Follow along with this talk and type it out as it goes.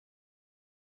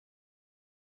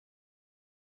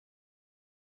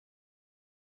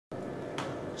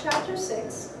Chapter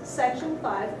 6, Section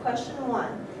 5, Question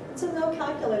 1. It's a no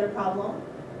calculator problem.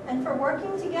 And for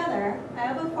working together, I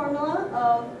have a formula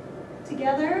of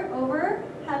together over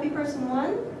happy person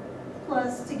 1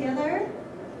 plus together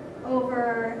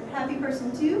over happy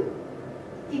person 2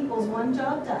 equals 1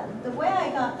 job done. The way I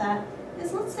got that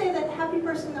is, let's say that happy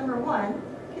person number 1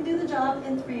 can do the job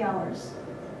in 3 hours.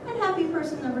 And happy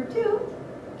person number 2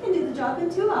 can do the job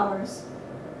in 2 hours.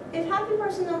 If happy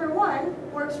person number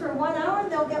 1 works for 1 hour,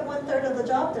 they'll get 1/3 of the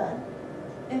job done.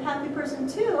 If happy person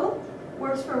 2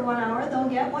 works for 1 hour, they'll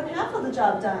get 1/2 of the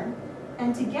job done.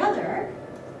 And together,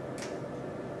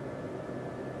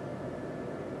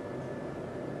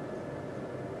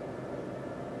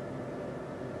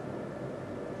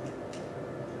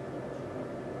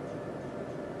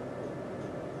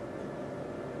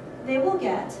 they will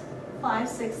get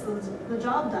 5/6 of the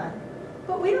job done.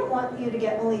 But we don't want you to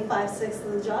get only 5/6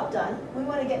 of the job done. We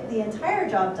want to get the entire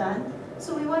job done.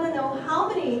 So we want to know how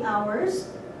many hours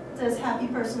does happy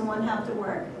person 1 have to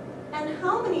work, and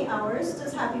how many hours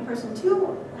does happy person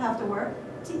 2 have to work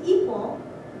to equal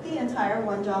the entire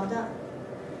 1 job done.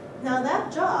 Now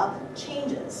that job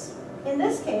changes. In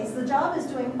this case, the job is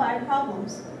doing 5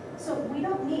 problems. So we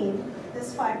don't need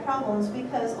this 5 problems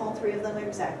because all 3 of them are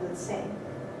exactly the same.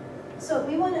 So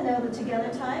we want to know the together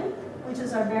time, which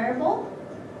is our variable.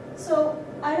 So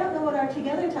I don't know what our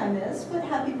together time is, but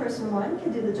happy person 1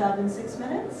 can do the job in 6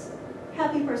 minutes.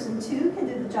 Happy person 2 can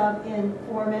do the job in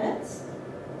 4 minutes.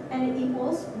 And it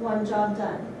equals 1 job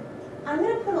done. I'm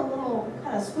going to put a little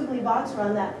kind of squiggly box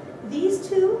around that. These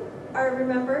 2 are,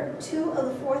 remember, 2 of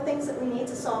the 4 things that we need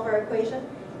to solve our equation.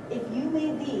 If you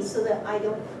leave these so that I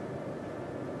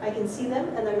can see them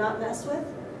and they're not messed with,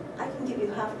 I can give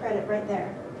you half credit right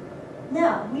there.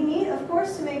 Now, we need, of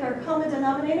course, to make our common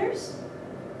denominators.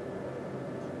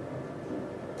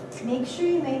 Make sure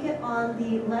you make it on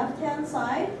the left-hand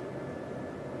side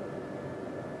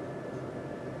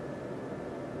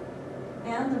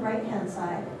and the right-hand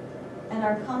side. And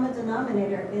our common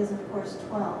denominator is, of course,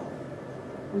 12,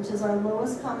 which is our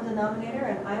lowest common denominator,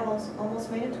 and I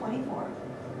almost made it 24.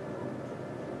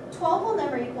 12 will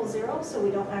never equal 0, so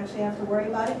we don't actually have to worry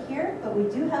about it here, but we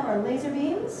do have our laser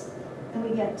beams. And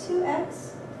we get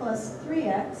 2x plus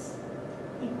 3x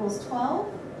equals 12,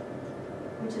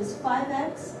 which is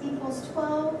 5x equals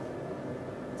 12.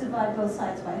 Divide both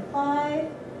sides by 5.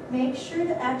 Make sure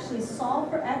to actually solve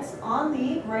for x on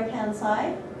the right-hand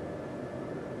side.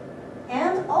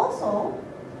 And also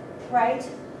write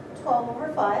 12 over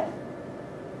 5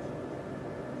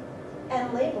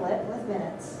 and label it with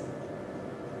minutes.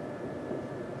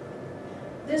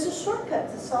 There's a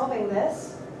shortcut to solving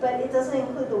this, but it doesn't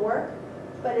include the work.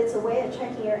 But it's a way of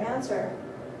checking your answer.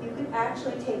 You could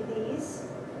actually take these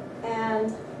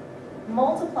and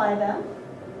multiply them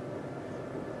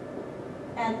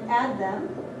and add them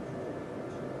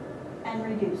and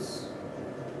reduce.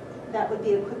 That would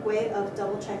be a quick way of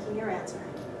double checking your answer.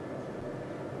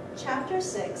 Chapter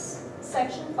 6,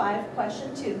 Section 5,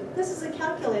 Question 2. This is a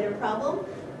calculator problem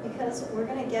because we're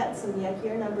going to get some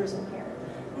yuckier numbers in here.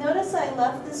 Notice I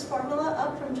left this formula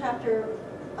up from Chapter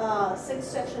 6,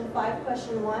 Section 5,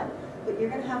 Question 1, but you're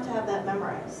going to have that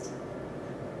memorized.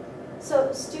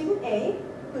 So student A,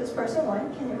 who is person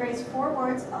 1, can erase 4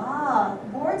 boards.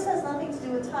 Boards has nothing to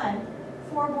do with time.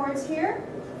 4 boards here,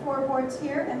 4 boards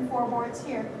here, and 4 boards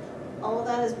here. All of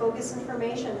that is bogus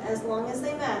information. As long as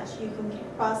they match, you can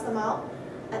cross them out.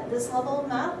 At this level of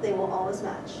math, they will always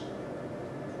match.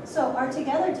 So our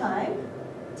together time,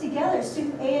 together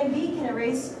student A and B can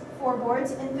erase 4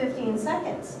 boards in 15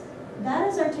 seconds. That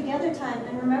is our together time,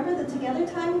 and remember the together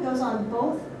time goes on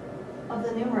both of the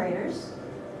numerators.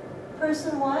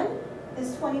 Person 1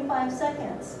 is 25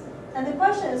 seconds. And the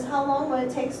question is, how long will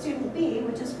it take student B,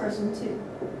 which is person 2?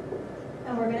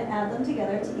 And we're going to add them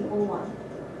together to equal 1.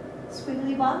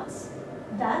 Squiggly box,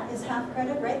 that is half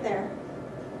credit right there.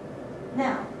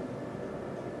 Now,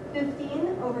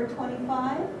 15 over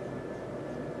 25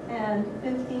 and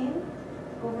 15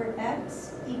 over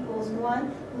x equals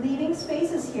 1. Leaving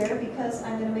spaces here because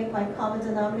I'm going to make my common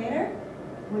denominator,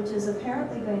 which is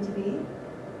apparently going to be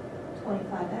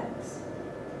 25x.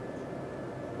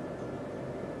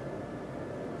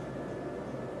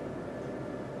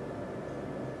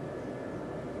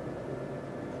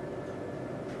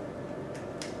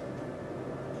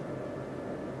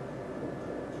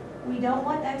 We don't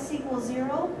want x equals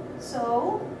 0,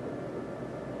 so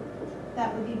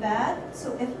that would be bad.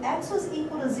 So if x was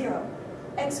equal to 0,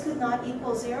 x could not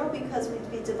equal 0 because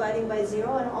we'd be dividing by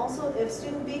 0, and also if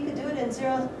student B could do it in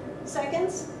 0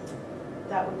 seconds,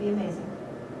 that would be amazing.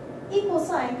 Equal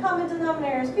sign, common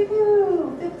denominators, pew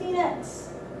pew, 15x.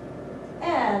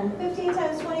 And 15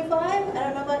 times 25, I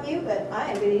don't know about you, but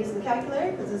I am going to use the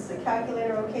calculator because this is a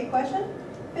calculator okay question.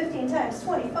 15 times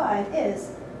 25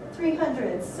 is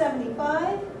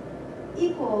 375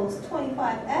 equals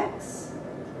 25x.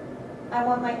 I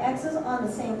want my x's on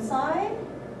the same side.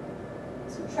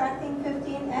 Subtracting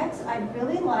 15x, I'd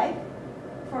really like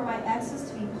for my x's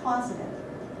to be positive.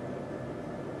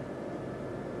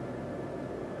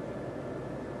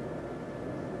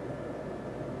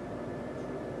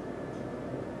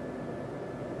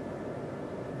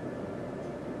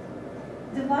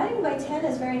 Dividing by 10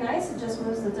 is very nice. It just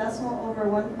moves the decimal over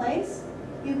one place.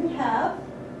 You can have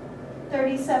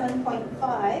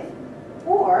 37.5,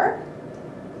 or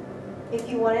if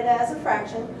you want it as a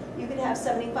fraction, you could have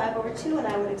 75 over 2, and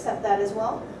I would accept that as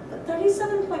well. But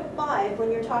 37.5,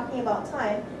 when you're talking about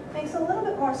time, makes a little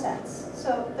bit more sense.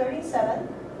 So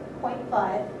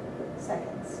 37.5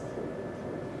 seconds.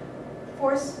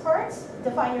 Force parts,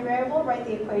 define your variable, write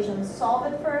the equation,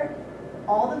 solve it for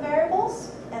all the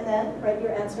variables, and then write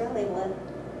your answer and label it.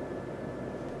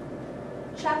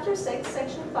 Chapter 6,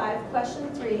 Section 5, Question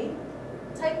 3,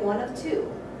 Type 1 of 2.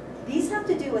 These have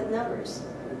to do with numbers.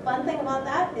 The fun thing about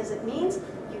that is it means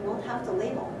you won't have to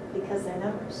label because they're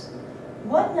numbers.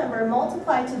 What number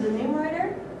multiplied to the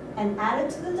numerator and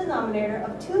added to the denominator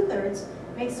of 2/3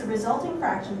 makes the resulting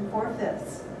fraction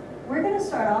 4/5? We're going to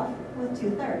start off with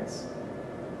 2/3.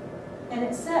 And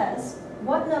it says,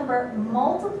 what number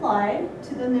multiplied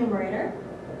to the numerator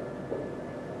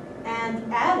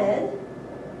and added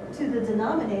to the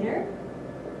denominator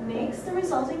makes the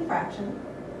resulting fraction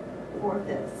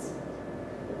 4/5?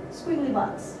 Squiggly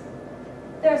box.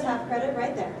 There's half credit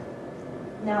right there.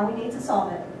 Now we need to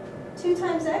solve it. 2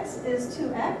 times x is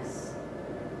 2x.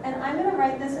 And I'm going to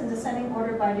write this in descending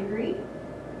order by degree,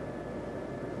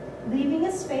 leaving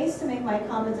a space to make my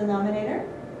common denominator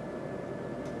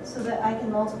so that I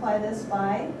can multiply this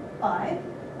by 5.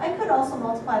 I could also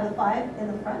multiply the 5 in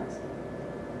the front.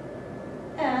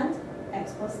 And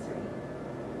x plus 3.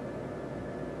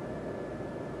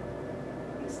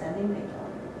 Extending big one.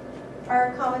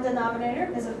 Our common denominator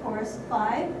is, of course,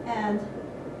 5, and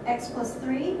x plus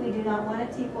 3, we do not want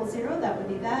it to equal 0. That would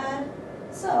be bad.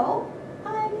 So,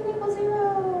 I can equal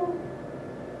 0.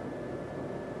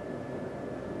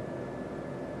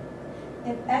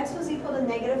 If x was equal to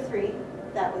 -3,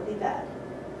 that would be bad.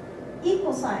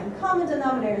 Equal sign, common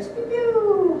denominators, pew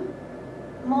pew.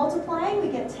 Multiplying, we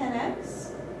get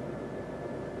 10x.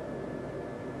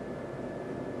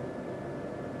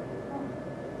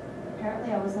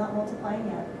 Apparently I was not multiplying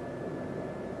yet.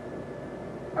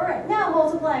 All right, now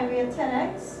multiplying, we have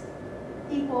 10x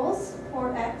equals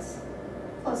 4x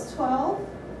plus 12.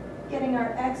 Getting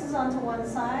our x's onto one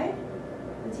side.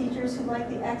 The teachers who like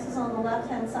the x's on the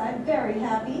left-hand side, very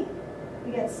happy.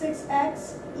 We get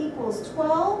 6x equals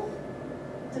 12.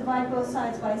 Divide both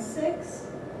sides by 6.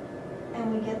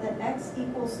 And we get that x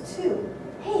equals 2.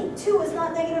 Hey, 2 is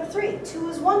not -3. 2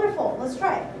 is wonderful. Let's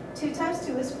try it. 2 times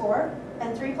 2 is 4,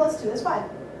 and 3 plus 2 is 5.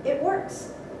 It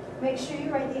works. Make sure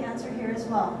you write the answer here as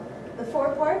well. The 4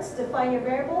 parts, define your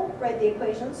variable, write the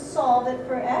equation, solve it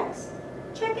for x,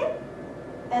 check it,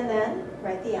 and then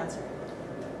write the answer.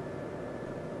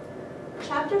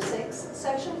 Chapter 6,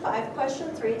 Section 5, Question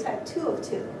 3, Type 2 of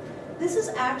 2. This is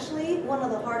actually one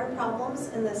of the harder problems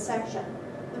in this section.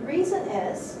 The reason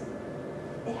is,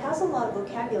 it has a lot of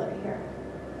vocabulary here.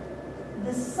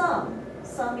 The sum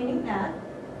meaning add,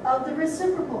 of the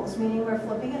reciprocals, meaning we're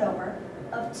flipping it over,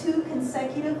 of 2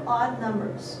 consecutive odd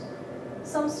numbers.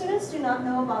 Some students do not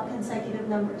know about consecutive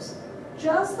numbers.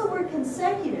 Just the word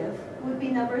consecutive would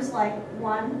be numbers like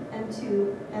 1 and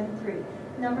 2 and 3,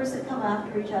 numbers that come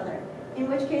after each other. In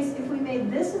which case, if we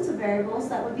made this into variables,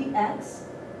 that would be x,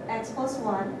 x plus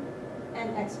 1,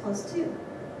 and x plus 2.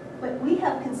 But we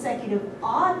have consecutive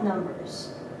odd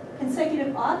numbers.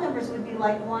 Consecutive odd numbers would be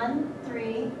like 1,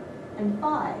 3, and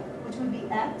 5, which would be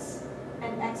x,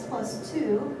 and x plus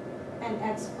 2, and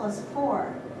x plus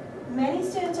 4. Many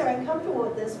students are uncomfortable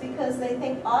with this because they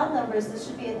think odd numbers, this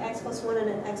should be an x plus 1 and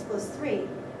an x plus 3.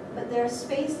 But they're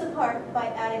spaced apart by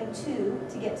adding 2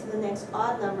 to get to the next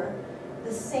odd number.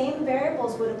 The same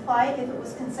variables would apply if it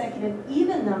was consecutive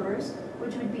even numbers,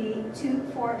 which would be 2,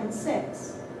 4, and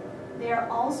 6. They are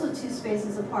also 2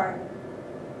 spaces apart.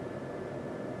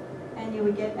 And you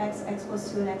would get x, x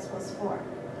plus 2, and x plus 4.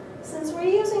 Since we're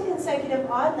using consecutive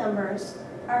odd numbers,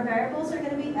 our variables are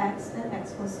going to be x and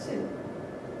x plus 2.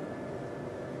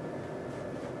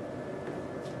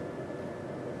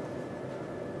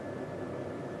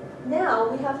 Now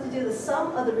we have to do the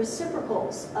sum of the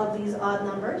reciprocals of these odd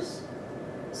numbers.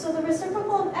 So the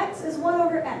reciprocal of x is 1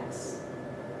 over x.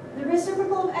 The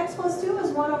reciprocal of x plus 2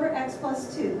 is 1 over x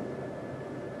plus 2.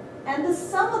 And the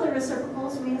sum of the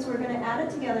reciprocals means we're going to add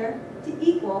it together to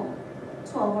equal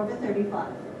 12 over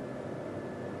 35.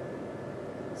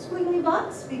 Squiggly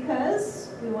box because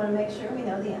we want to make sure we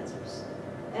know the answers.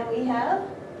 And we have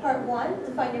part 1,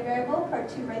 define your variable, part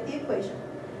 2, write the equation.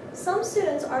 Some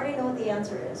students already know what the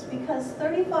answer is because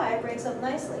 35 breaks up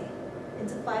nicely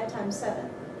into 5 times 7.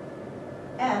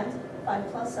 And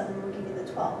 5 plus 7 will give you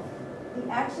the 12. We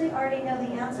actually already know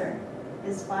the answer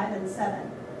is 5 and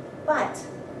 7. But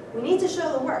we need to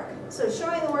show the work. So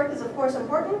showing the work is of course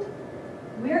important.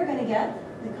 We're going to get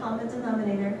the common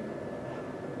denominator.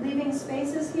 Leaving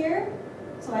spaces here,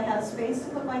 so I have space to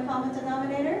put my common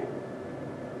denominator.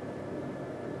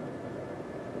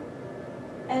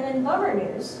 And in bummer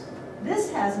news, this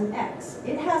has an x.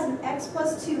 It has an x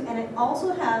plus 2, and it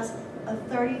also has a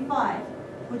 35,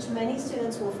 which many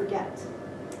students will forget.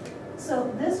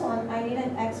 So this one, I need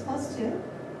an x plus 2,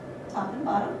 top and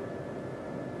bottom.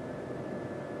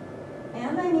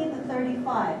 And I need the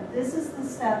 35. This is the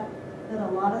step that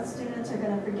a lot of students are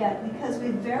going to forget because we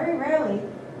very rarely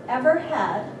ever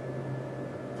had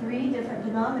 3 different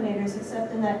denominators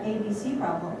except in that ABC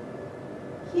problem.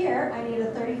 Here, I need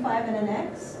a 35 and an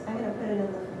x. I'm going to put it in the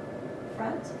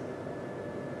front.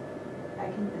 I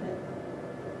can put it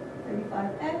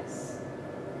 35x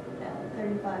and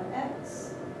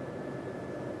 35x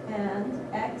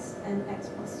and x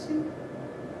plus 2.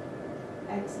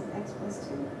 X and x plus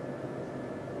 2.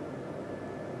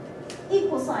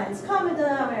 Equal signs, common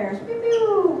denominators. Pew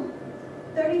pew!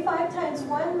 35 times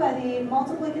 1 by the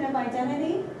multiplicative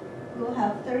identity. We will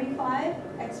have 35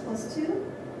 x plus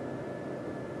 2.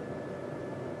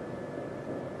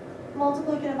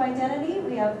 Multiplicative identity,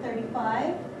 we have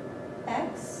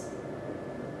 35x.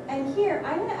 And here,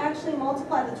 I'm going to actually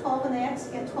multiply the 12 and the x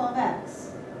to get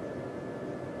 12x.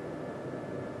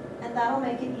 And that'll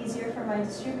make it easier for my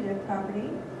distributive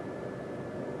property.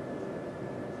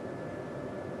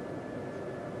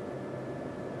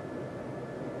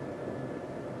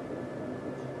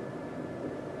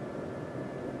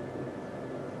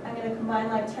 I'm going to combine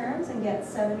like terms and get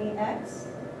 70x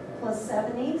plus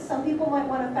 70. Some people might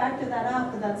want to factor that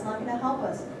out, but that's not going to help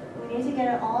us. We need to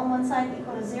get it all on one side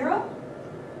equal to 0.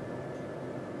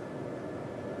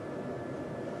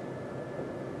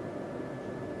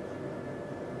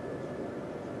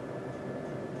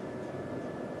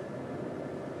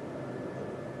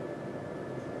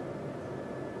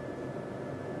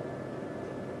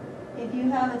 If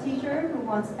you have a teacher who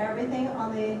wants everything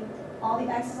on all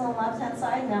the x's on the left-hand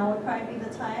side, now would probably be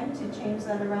the time to change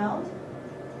that around.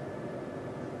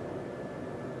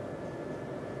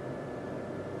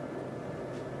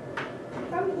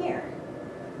 From here,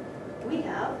 we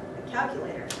have a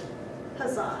calculator.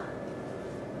 Huzzah!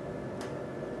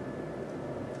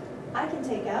 I can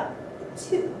take out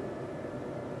 2.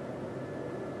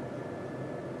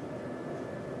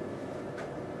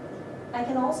 I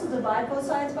can also divide both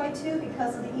sides by 2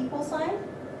 because of the equal sign,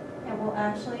 and we'll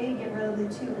actually get rid of the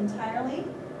 2 entirely.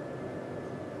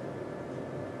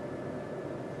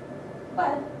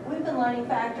 But we've been learning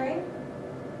factoring,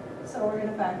 so we're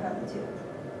going to factor out the 2.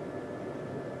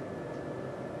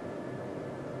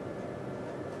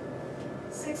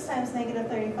 Six times negative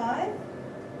 35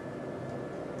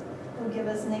 will give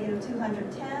us negative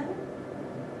 210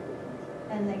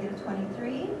 and negative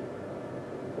 23.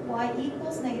 Y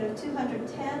equals negative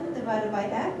 210 divided by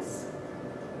x.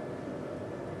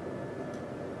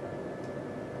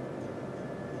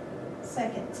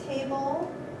 Second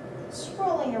table,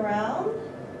 scrolling around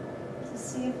to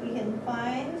see if we can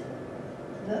find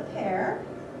the pair,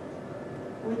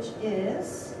 which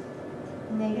is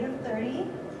negative 30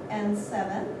 and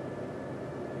 7.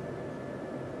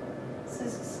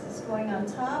 This is going on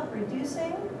top,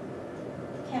 reducing,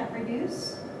 can't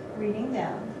reduce, reading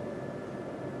down.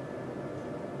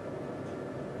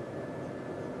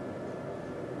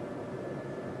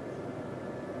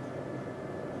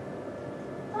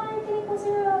 Equal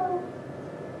 0.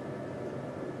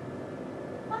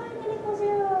 I can equal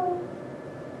 0.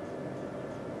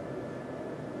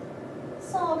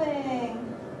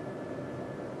 Solving.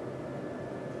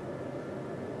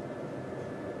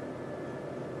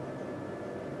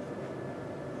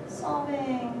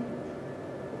 Solving.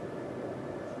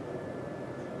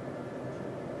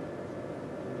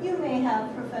 You may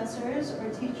have professors or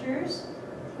teachers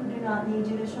who do not need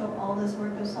you to show all this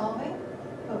work of solving.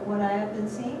 But what I have been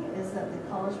seeing is that the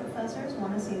college professors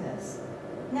want to see this.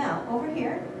 Now, over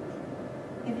here,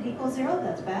 if it equals 0,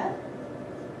 that's bad.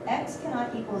 X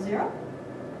cannot equal 0.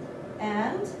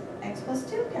 And x plus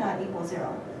 2 cannot equal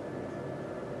 0.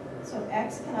 So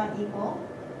x cannot equal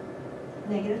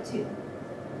negative 2.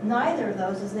 Neither of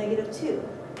those is negative 2.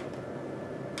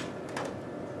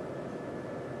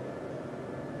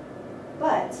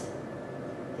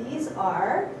 these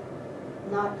are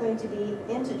not going to be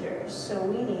integers, so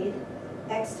we need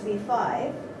x to be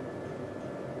 5.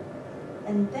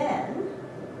 And then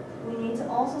we need to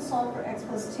also solve for x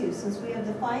plus 2. Since we have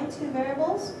defined two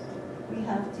variables, we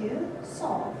have to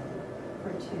solve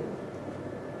for 2.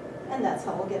 And that's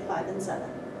how we'll get 5 and 7.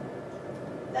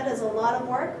 That is a lot of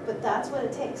work, but that's what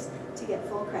it takes to get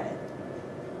full credit.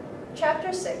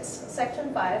 Chapter 6,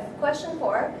 Section 5, Question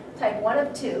 4, Type 1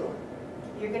 of 2.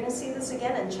 You're going to see this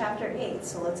again in Chapter 8,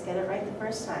 so let's get it right the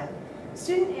first time.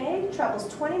 Student A travels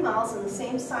 20 miles in the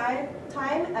same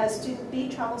time as student B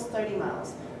travels 30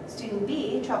 miles. Student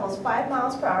B travels 5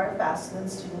 miles per hour faster than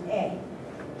student A.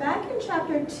 Back in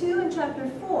Chapter 2 and Chapter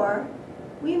 4,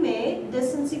 we made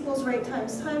distance equals rate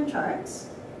times time charts,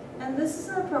 and this is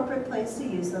an appropriate place to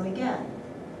use them again.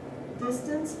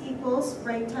 Distance equals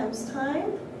rate times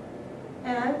time,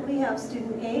 and we have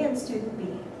student A and student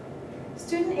B.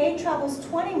 Student A travels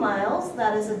 20 miles,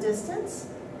 that is a distance.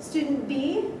 Student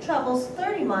B travels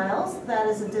 30 miles, that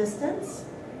is a distance.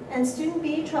 And student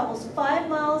B travels 5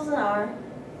 miles an hour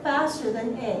faster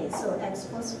than A, so x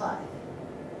plus 5.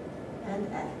 And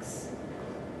x.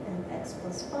 And x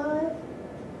plus 5.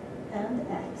 And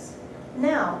x.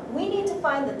 Now, we need to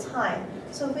find the time.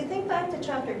 So if we think back to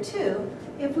Chapter 2,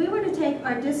 if we were to take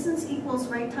our distance equals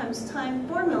rate times time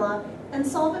formula and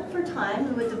solve it for time,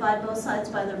 we would divide both sides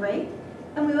by the rate,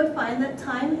 and we would find that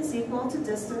time is equal to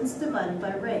distance divided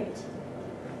by rate.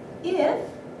 If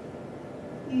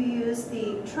you use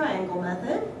the triangle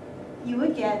method, you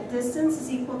would get distance is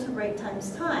equal to rate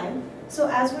times time. So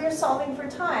as we were solving for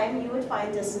time, you would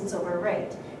find distance over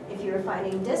rate. If you were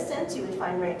finding distance, you would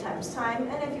find rate times time,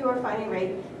 and if you were finding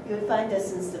rate, you would find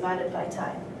distance divided by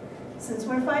time. Since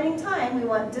we're finding time, we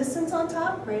want distance on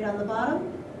top, rate on the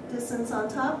bottom, distance on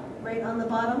top, rate on the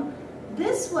bottom.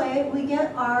 This way, we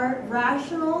get our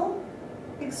rational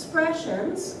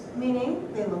expressions,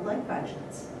 meaning they look like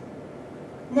fractions.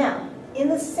 Now, in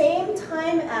the same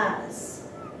time as,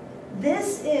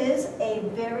 this is a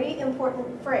very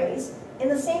important phrase. In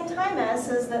the same time as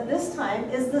says that this time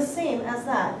is the same as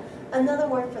that. Another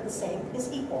word for the same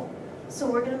is equal. So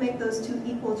we're going to make those two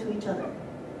equal to each other.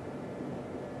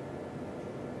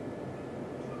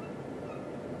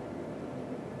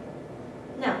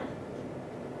 Now,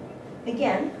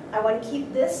 again, I want to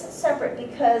keep this separate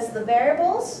because the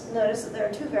variables, notice that there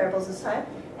are two variables this time,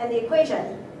 and the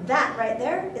equation, that right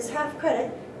there is half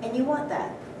credit, and you want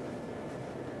that.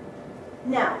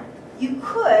 Now, you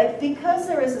could, because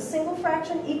there is a single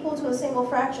fraction equal to a single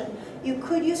fraction, you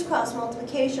could use cross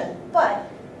multiplication. But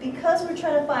because we're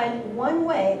trying to find one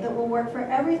way that will work for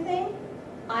everything,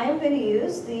 I am going to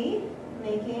use the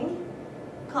making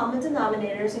common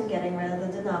denominators and getting rid of the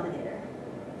denominator.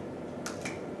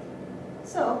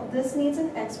 So this needs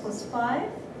an x plus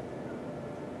 5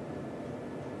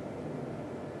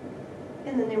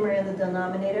 in the numerator and the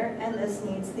denominator, and this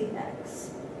needs the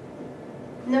x.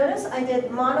 Notice I did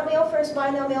monomial first,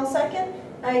 binomial second.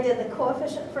 I did the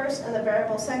coefficient first and the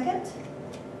variable second.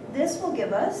 This will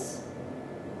give us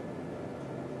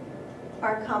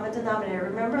our common denominator.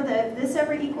 Remember that if this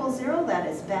ever equals 0, that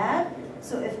is bad.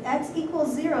 So if x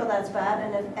equals 0, that's bad.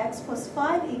 And if x plus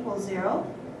 5 equals 0,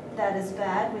 that is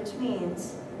bad, which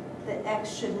means that x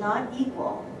should not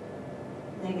equal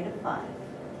negative 5.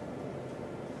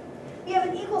 We have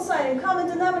an equal sign and common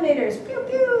denominators. Pew,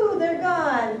 pew, they're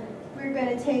gone. We're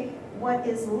going to take what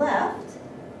is left,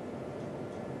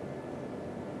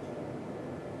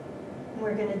 and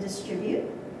we're going to distribute.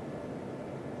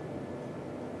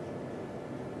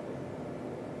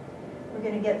 We're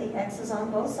going to get the x's on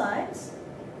both sides.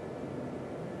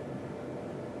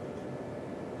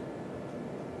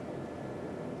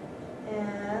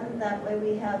 And that way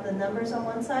we have the numbers on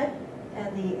one side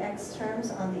and the x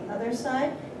terms on the other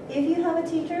side. If you have a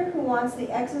teacher who wants the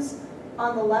x's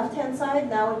on the left-hand side,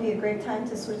 now would be a great time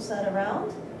to switch that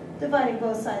around, dividing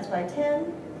both sides by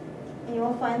 10, and you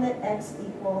will find that x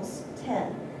equals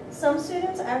 10. Some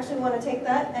students actually want to take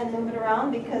that and move it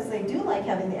around because they do like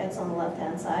having the x on the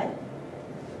left-hand side.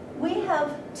 We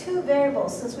have two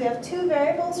variables. Since we have two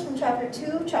variables from Chapter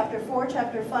 2, Chapter 4,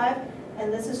 Chapter 5,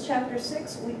 and this is Chapter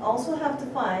 6, we also have to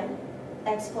find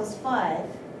x plus 5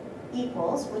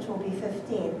 equals, which will be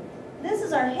 15. This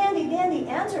is our handy-dandy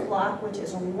answer block, which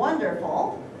is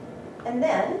wonderful. And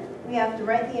then we have to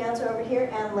write the answer over here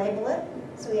and label it.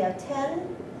 So we have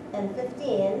 10 and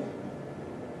 15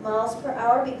 miles per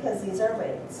hour because these are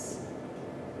rates.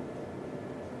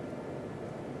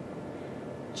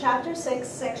 Chapter 6,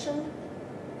 Section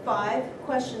 5,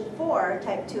 Question 4,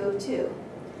 Type 2 of 2.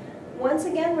 Once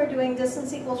again, we're doing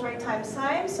distance equals rate times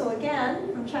time. So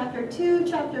again, from Chapter 2,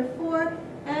 Chapter 4,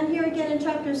 and here again in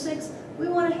Chapter 6, we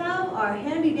want to have our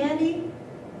handy dandy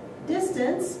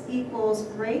distance equals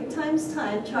rate times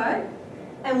time chart.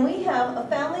 And we have a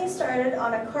family started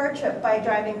on a car trip by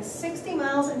driving 60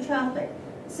 miles in traffic.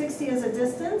 60 is a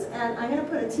distance, and I'm going to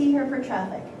put a T here for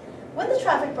traffic. When the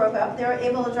traffic broke up, they were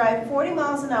able to drive 40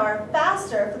 miles an hour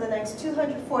faster for the next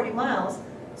 240 miles.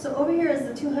 So over here is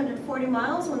the 240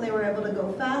 miles when they were able to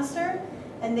go faster,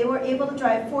 and they were able to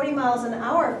drive 40 miles an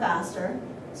hour faster.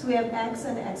 So we have x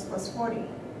and x plus 40.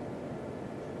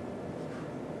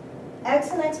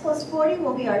 X and x plus 40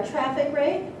 will be our traffic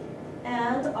rate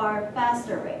and our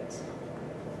faster rate.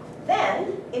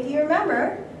 Then, if you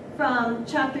remember from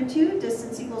chapter 2,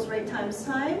 distance equals rate times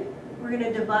time, we're going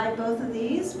to divide both of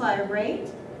these by rate,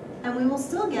 and we will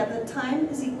still get that time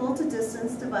is equal to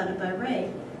distance divided by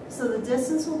rate. So the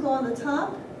distance will go on the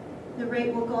top, the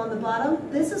rate will go on the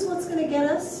bottom. This is what's going to get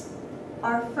us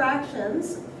our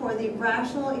fractions for the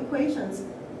rational equations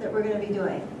that we're going to be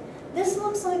doing. This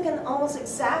looks like an almost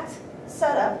exact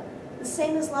setup, the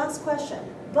same as last question.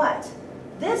 But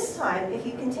this time, if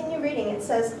you continue reading, it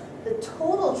says the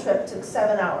total trip took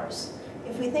 7 hours.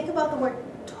 If we think about the word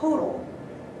total,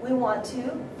 we want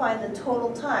to find the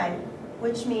total time,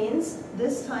 which means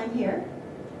this time here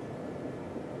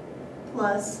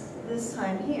plus this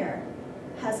time here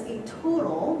has a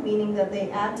total, meaning that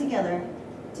they add together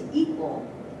to equal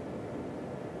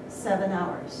 7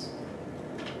 hours.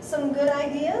 Some good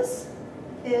ideas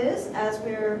is, as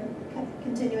we're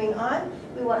continuing on,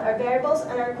 we want our variables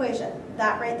and our equation.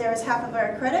 That right there is half of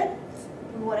our credit.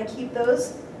 We want to keep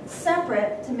those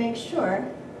separate to make sure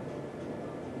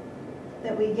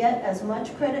that we get as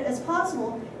much credit as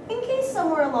possible in case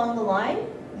somewhere along the line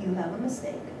you have a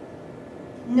mistake.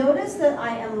 Notice that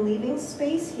I am leaving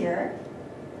space here.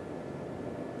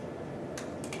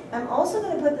 I'm also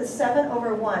going to put the 7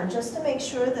 over 1 just to make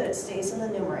sure that it stays in the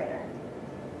numerator.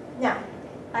 Now,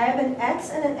 I have an x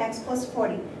and an x plus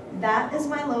 40. That is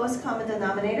my lowest common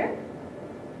denominator.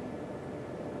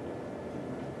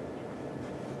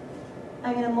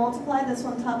 I'm going to multiply this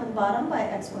one top and bottom by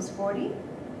x plus 40.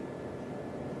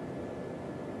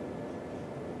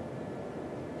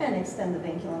 And extend the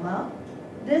vinculum out.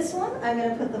 This one, I'm going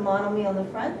to put the monomy on the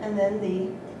front and then the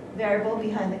variable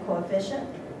behind the coefficient.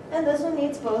 And this one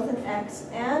needs both an x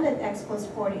and an x plus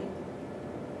 40.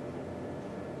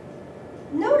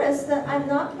 Notice that I'm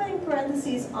not putting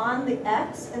parentheses on the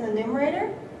x in the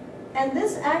numerator, and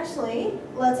this actually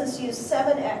lets us use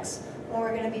 7x when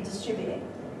we're going to be distributing.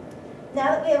 Now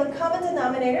that we have a common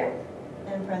denominator,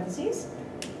 and parentheses,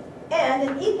 and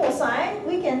an equal sign,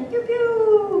 we can pew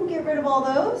pew, get rid of all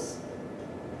those.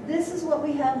 This is what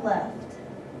we have left.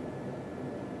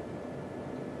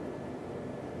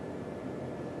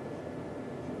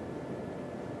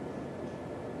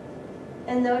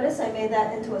 And notice I made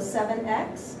that into a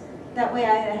 7x. That way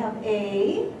I have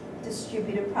a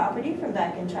distributive property from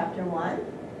back in chapter 1.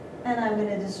 And I'm going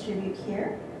to distribute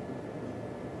here.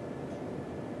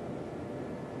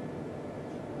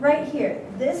 Right here,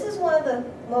 this is one of the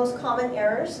most common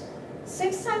errors.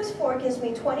 6 times 4 gives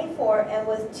me 24, and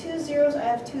with 2 zeros, I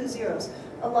have 2 zeros.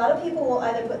 A lot of people will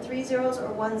either put 3 zeros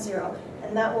or 1 0,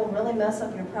 and that will really mess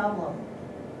up your problem.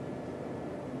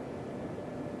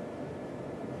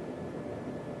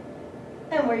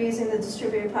 And we're using the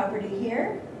distributive property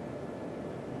here.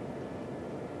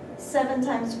 7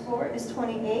 times 4 is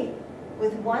 28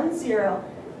 with 1 0.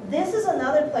 This is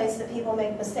another place that people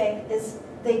make mistake, is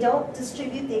they don't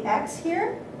distribute the x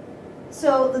here.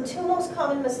 So the two most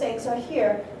common mistakes are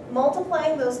here,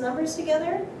 multiplying those numbers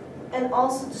together and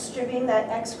also distributing that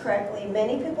x correctly.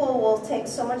 Many people will take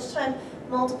so much time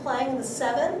multiplying the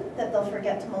 7 that they'll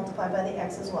forget to multiply by the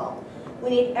x as well.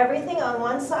 We need everything on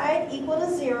one side equal to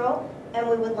 0, and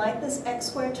we would like this x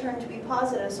squared term to be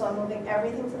positive, so I'm moving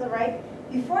everything to the right.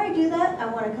 Before I do that, I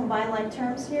want to combine like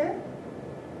terms here.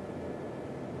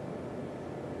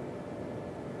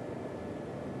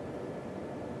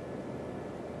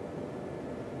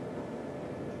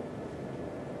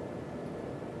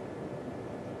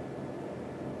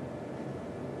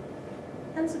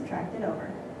 And subtract it over.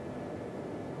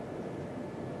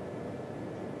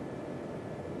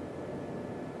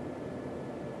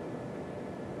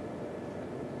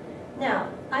 Now,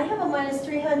 I have a minus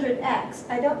 300x.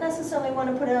 I don't necessarily want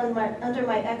to put it on under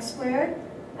my x squared.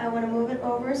 I want to move it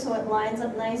over so it lines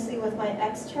up nicely with my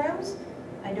x terms.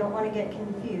 I don't want to get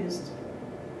confused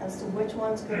as to which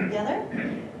ones go together.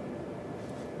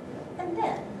 And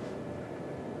then,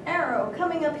 arrow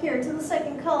coming up here to the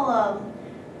second column.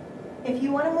 If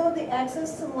you want to move the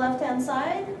x's to the left-hand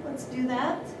side, let's do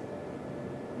that.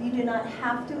 You do not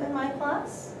have to in my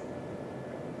class.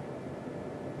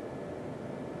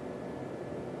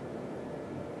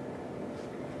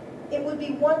 would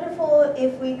be wonderful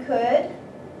if we could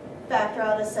factor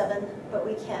out a 7, but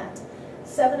we can't.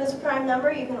 7 is a prime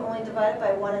number. You can only divide it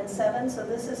by 1 and 7, so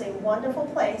this is a wonderful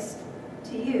place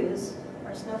to use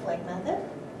our snowflake method.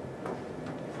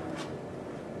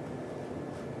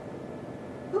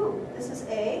 Ooh, this is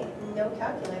a no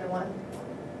calculator one.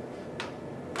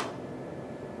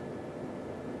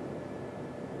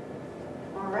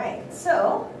 All right,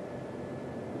 so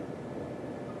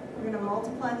we're going to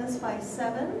multiply this by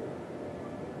 7,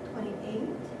 28,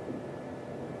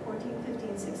 14,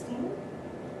 15, 16.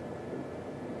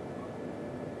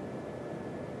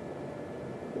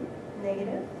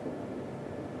 Negative.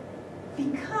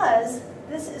 Because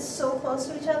this is so close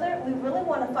to each other, we really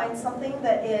want to find something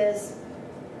that is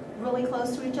really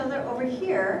close to each other. Over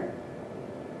here,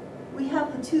 we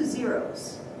have the 2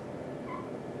 zeros.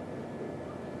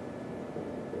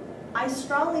 I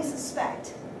strongly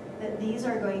suspect that these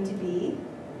are going to be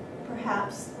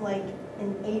perhaps like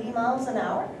in 80 miles an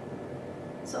hour.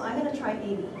 So I'm going to try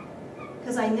 80,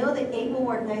 because I know that 8 will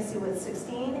work nicely with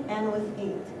 16 and with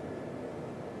 8.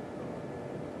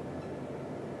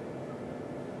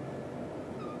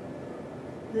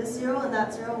 This 0 and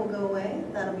that 0 will go away.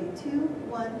 That'll be 2,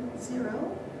 1,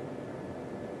 0.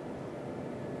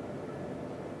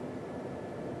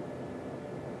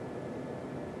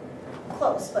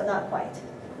 Close, but not quite.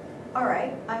 All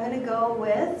right, I'm going to go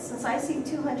with, since I see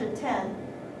 210,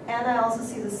 and I also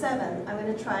see the 7, I'm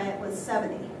going to try it with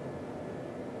 70.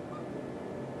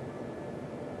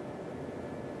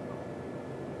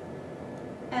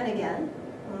 And again,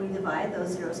 when we divide, those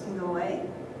zeros can go away.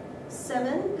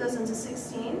 7 goes into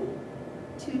 16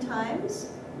 2 times,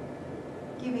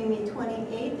 giving me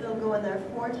 28. It'll go in there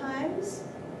 4 times.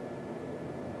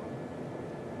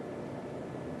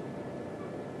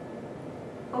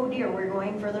 Oh dear, we're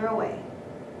going further away.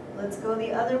 Let's go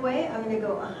the other way. I'm going to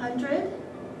go 100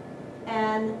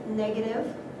 and negative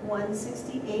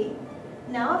 168.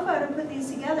 Now if I were to put these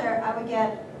together, I would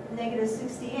get negative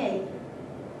 68.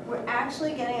 We're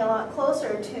actually getting a lot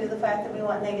closer to the fact that we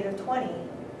want negative 20.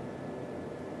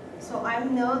 So I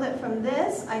know that from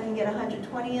this, I can get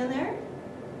 120 in there.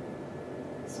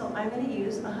 So I'm going to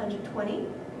use 120.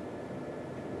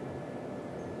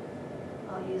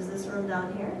 I'll use this room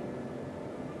down here.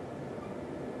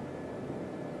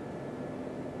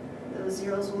 Those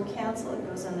zeros will cancel. It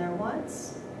goes in there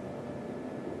once.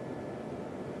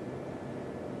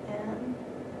 And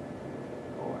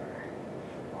 4.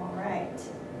 All right.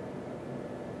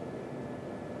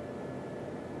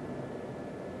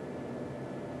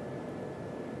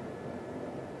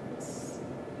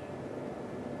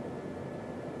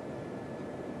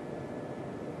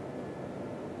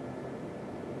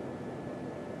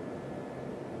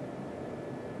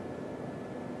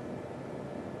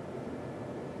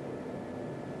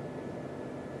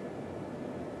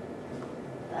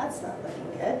 That's not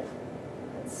looking good.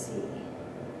 Let's see.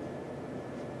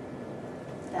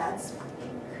 That's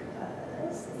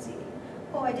because, let's see.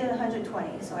 Oh, I did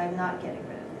 120, so I'm not getting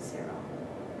rid of the 0.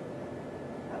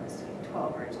 I was doing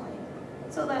 12 originally.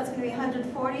 So that's going to be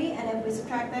 140, and if we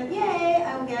subtract that, yay,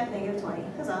 I will get negative 20.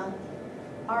 Huzzah.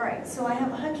 All right, so I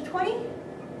have 120,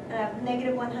 and I have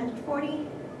negative 140.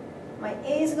 My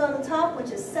A's go on the top,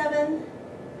 which is 7.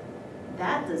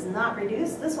 That does not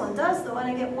reduce. This one does, though, and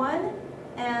I get 1.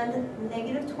 And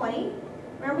negative 20.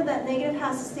 Remember that negative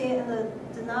has to stay in the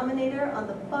denominator on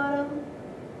the bottom,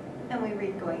 and we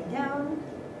read going down.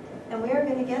 And we are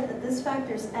going to get that this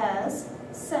factors as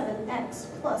 7x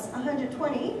plus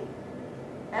 120.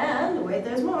 And wait,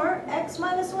 there's more, x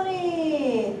minus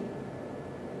 20.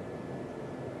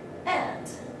 And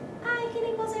I can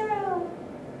equal 0.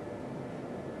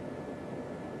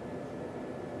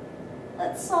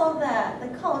 Let's solve that.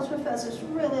 The college professors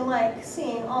really like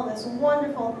seeing all this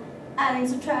wonderful adding,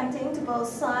 subtracting to both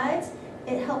sides.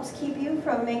 It helps keep you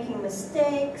from making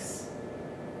mistakes.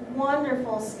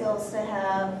 Wonderful skills to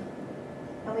have.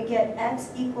 And we get x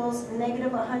equals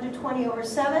negative 120 over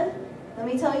 7. Let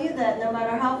me tell you that no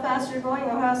matter how fast you're going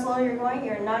or how slow you're going,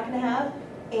 you're not going to have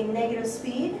a negative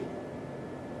speed.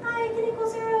 I can equal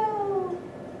 0.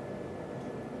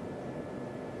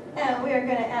 And we are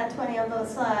going to add 20 on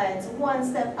both sides.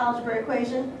 One-step algebra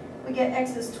equation. We get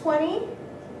x is 20.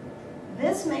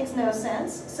 This makes no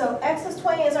sense. So x is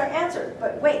 20 is our answer.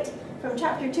 But wait, from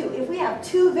chapter 2, if we have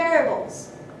 2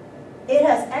 variables, it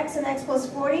has x and x plus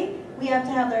 40. We have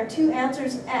to have our 2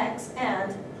 answers x,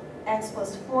 and x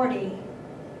plus 40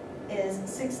 is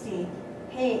 60.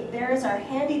 Hey, there's our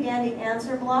handy-dandy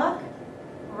answer block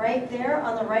right there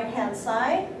on the right-hand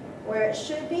side, where it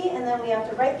should be, and then we have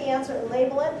to write the answer and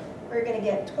label it. We're going to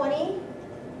get 20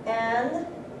 and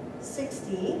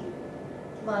 60,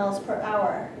 miles per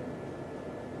hour.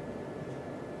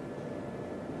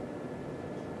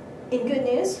 In good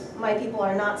news, my people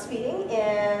are not speeding,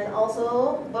 and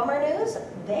also bummer news,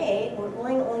 they were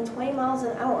going only 20 miles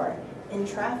an hour in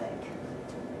traffic.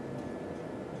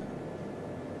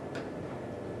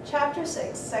 Chapter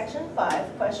 6, Section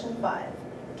 5, Question 5.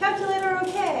 Calculator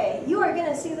okay. You are going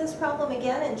to see this problem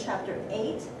again in Chapter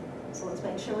 8, so let's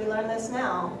make sure we learn this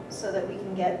now so that we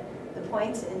can get the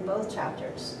points in both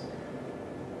chapters.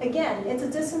 Again, it's a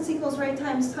distance equals rate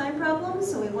times time problem,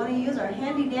 so we want to use our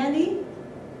handy dandy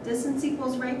distance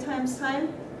equals rate times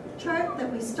time chart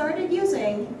that we started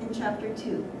using in Chapter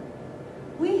 2.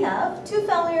 We have two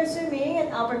families are meeting in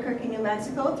Albuquerque, New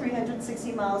Mexico,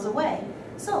 360 miles away.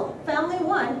 So family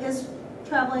 1 is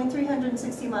traveling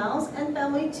 360 miles and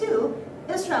family 2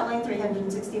 is traveling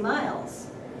 360 miles.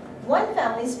 One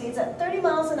family speeds at 30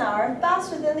 miles an hour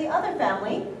faster than the other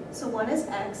family, so one is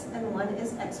x and one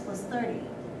is x plus 30.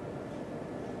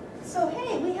 So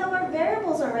hey, we have our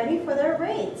variables already for their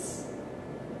rates.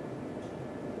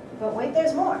 But wait,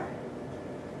 there's more.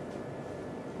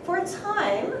 For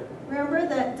time, remember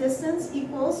that distance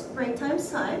equals rate times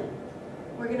time.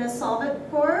 We're going to solve it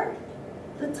for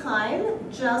the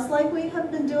time, just like we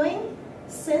have been doing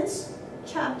since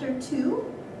Chapter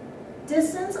 2.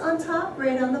 Distance on top,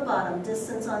 rate on the bottom.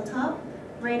 Distance on top,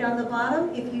 rate on the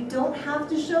bottom. If you don't have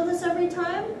to show this every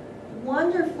time,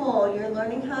 wonderful. You're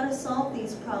learning how to solve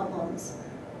these problems.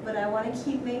 But I want to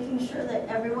keep making sure that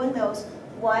everyone knows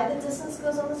why the distance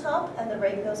goes on the top and the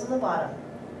rate goes on the bottom.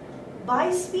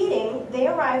 By speeding, they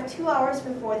arrive 2 hours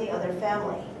before the other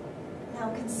family.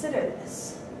 Now consider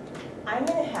this. I'm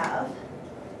going to have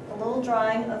a little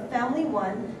drawing of family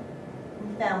 1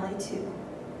 and family 2.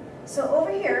 So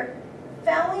over here,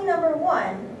 family number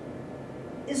 1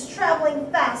 is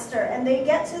traveling faster, and they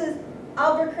get to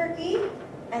Albuquerque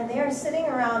and they are sitting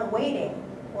around waiting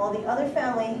while the other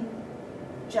family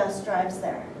just drives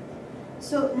there.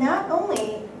 So not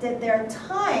only did their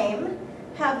time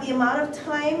have the amount of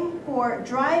time for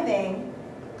driving,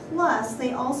 plus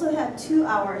they also had 2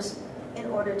 hours in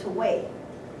order to wait.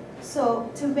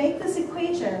 So to make this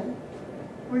equation,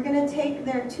 we're going to take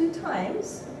their 2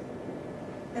 times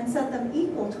and set them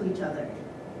equal to each other.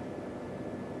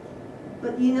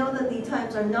 But you know that the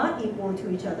times are not equal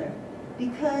to each other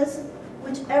because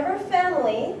whichever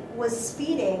family was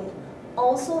speeding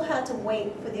also had to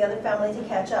wait for the other family to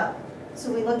catch up.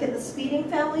 So we look at the speeding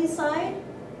family side,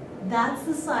 that's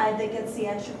the side that gets the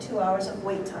extra 2 hours of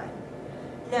wait time.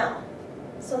 Now,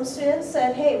 some students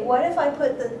said, hey, what if I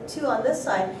put the 2 on this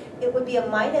side? It would be a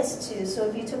minus 2, so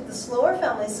if you took the slower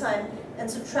family's time and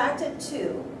subtracted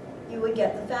 2, you would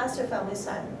get the faster family's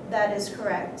time. That is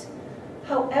correct.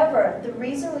 However, the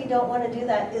reason we don't want to do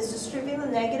that is distributing the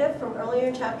negative from earlier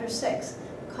in Chapter 6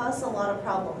 caused a lot of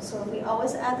problems. So if we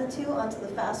always add the 2 onto the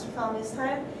faster family's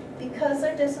time, because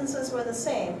their distances were the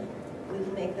same, we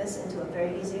can make this into a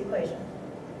very easy equation.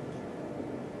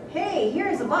 Hey,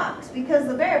 here's a box, because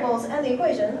the variables and the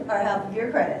equation are half of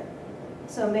your credit.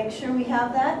 So make sure we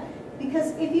have that,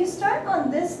 because if you start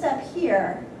on this step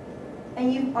here,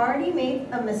 and you've already made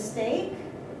a mistake,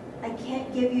 I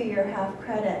can't give you your half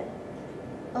credit.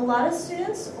 A lot of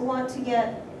students want to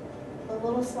get a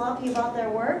little sloppy about their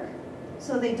work,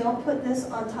 so they don't put this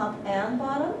on top and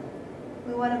bottom.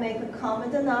 We want to make a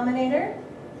common denominator,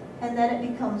 and then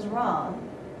it becomes wrong.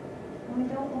 And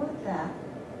we don't want that.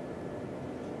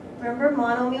 Remember,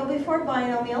 monomial before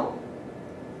binomial,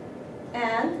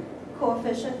 and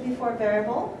coefficient before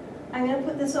variable. I'm going to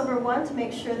put this over 1 to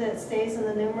make sure that it stays in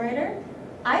the numerator.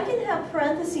 I can have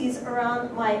parentheses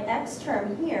around my x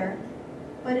term here,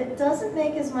 but it doesn't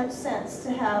make as much sense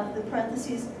to have the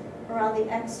parentheses around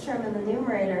the x term in the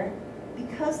numerator.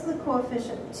 Because of the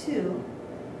coefficient 2,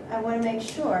 I want to make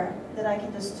sure that I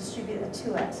can just distribute a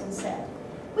 2x instead.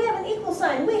 We have an equal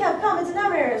sign. We have common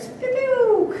denominators. Pew,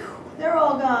 pew. They're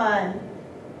all gone.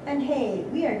 And hey,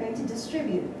 we are going to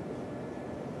distribute.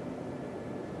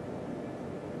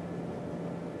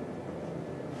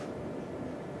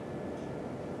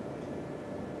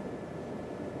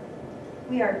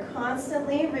 We are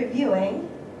constantly reviewing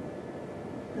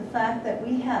the fact that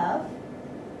we have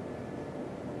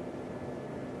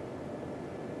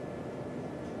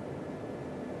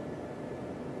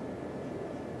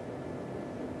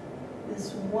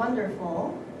this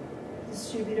wonderful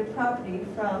distributive property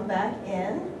from back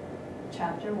in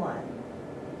Chapter 1.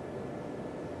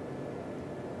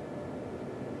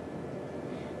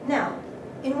 Now,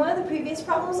 in one of the previous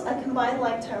problems, I combined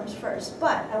like terms first,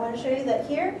 but I want to show you that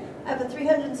here I have a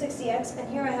 360x and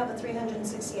here I have a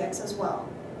 360x as well.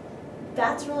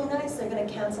 That's really nice. They're going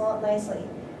to cancel out nicely.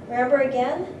 Remember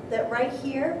again that right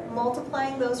here,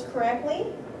 multiplying those correctly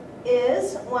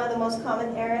is one of the most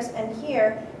common errors, and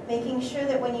here, making sure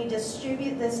that when you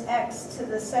distribute this x to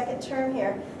the second term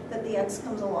here, that the x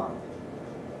comes along.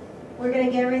 We're going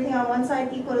to get everything on one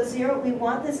side equal to 0. We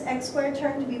want this x squared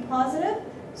term to be positive,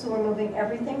 so we're moving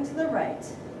everything to the right.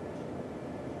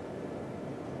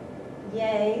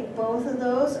 Yay, both of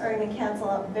those are going to cancel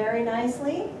out very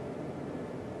nicely.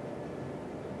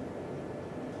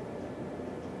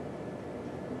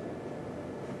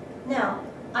 Now,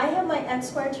 I have my x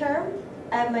squared term,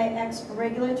 I have my x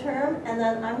regular term, and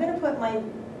then I'm going to put my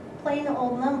plain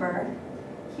old number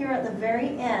here at the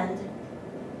very end,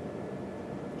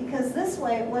 because this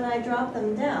way, when I drop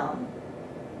them down,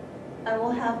 I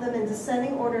will have them in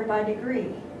descending order by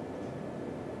degree.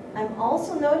 I'm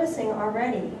also noticing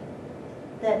already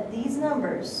that these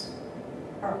numbers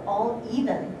are all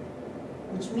even,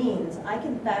 which means I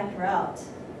can factor out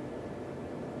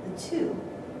the 2.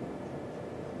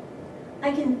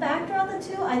 I can factor out the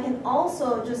 2. I can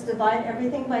also just divide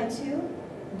everything by 2.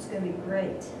 It's going to be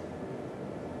great.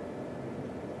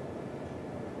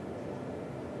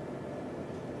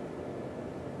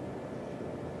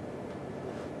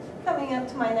 Coming up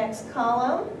to my next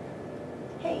column.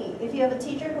 Hey, if you have a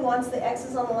teacher who wants the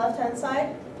x's on the left-hand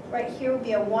side, right here would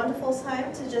be a wonderful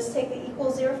time to just take the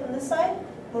equal 0 from this side,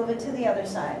 move it to the other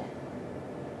side.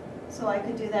 So I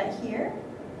could do that here.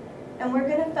 And we're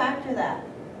going to factor that.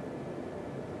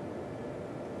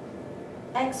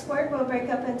 X squared will break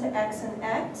up into x and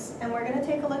x, and we're going to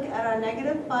take a look at our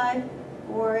negative 5,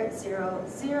 4, 0,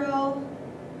 0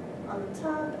 on the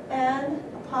top, and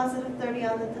a positive 30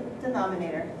 on the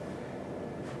denominator.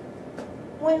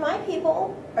 When my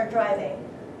people are driving,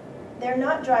 they're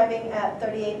not driving at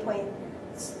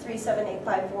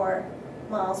 38.37854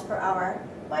 miles per hour.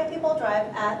 My people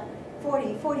drive at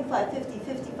 40, 45, 50,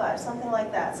 55, something like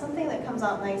that, something that comes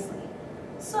out nicely.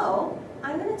 So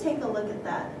I'm going to take a look at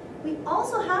that. We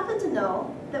also happen to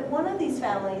know that one of these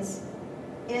families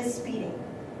is speeding.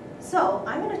 So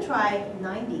I'm going to try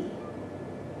 90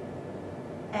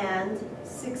 and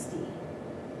 60.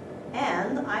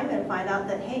 And I'm going to find out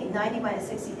that, hey, 90 minus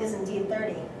 60 is indeed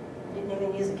 30. I didn't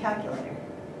even use a calculator.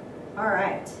 All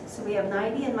right, so we have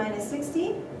 90 and minus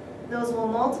 60. Those will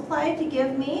multiply to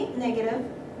give me negative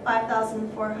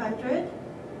 5,400.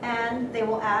 And they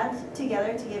will add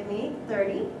together to give me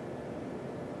 30.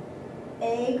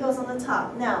 A goes on the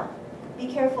top. Now, be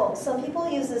careful. Some people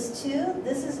use this 2.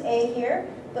 This is A here.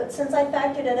 But since I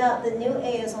factored it out, the new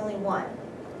A is only 1.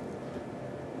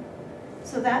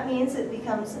 So that means it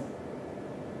becomes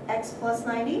x plus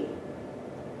 90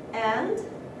 and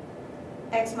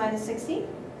x minus 60.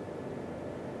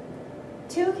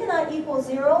 2 cannot equal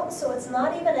 0, so it's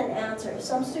not even an answer.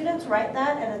 Some students write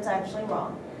that and it's actually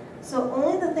wrong. So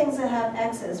only the things that have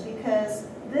x's, because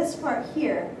this part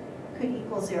here could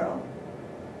equal 0.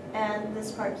 And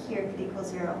this part here could equal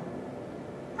 0.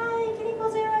 I can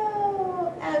equal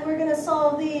 0! And we're going to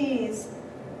solve these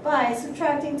by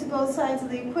subtracting to both sides of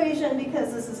the equation,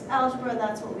 because this is algebra,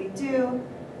 that's what we do.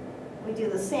 We do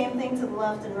the same thing to the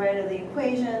left and right of the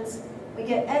equations. We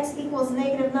get x equals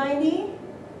negative 90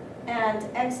 and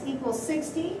x equals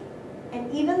 60. And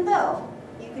even though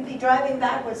you could be driving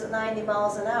backwards at 90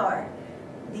 miles an hour,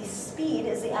 the speed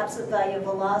is the absolute value of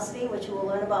velocity, which you will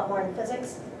learn about more in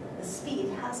physics. The speed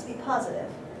has to be positive.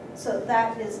 So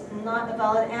that is not a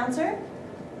valid answer.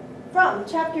 From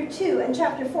chapter 2 and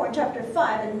chapter 4 and chapter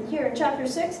 5 and here in chapter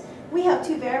 6, we have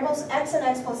 2 variables, x and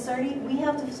x plus 30. We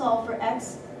have to solve for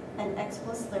x and x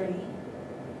plus 30,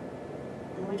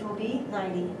 which will be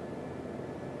 90.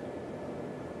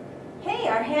 Hey,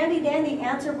 our handy dandy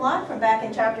answer block from back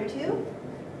in chapter 2.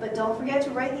 But don't forget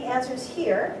to write the answers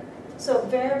here. So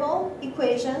variable,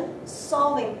 equation,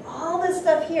 solving, all this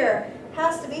stuff here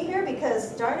has to be here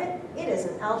because, darn it, it is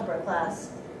an algebra class.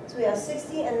 So we have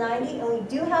 60 and 90, and we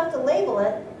do have to label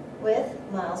it with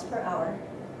miles per hour.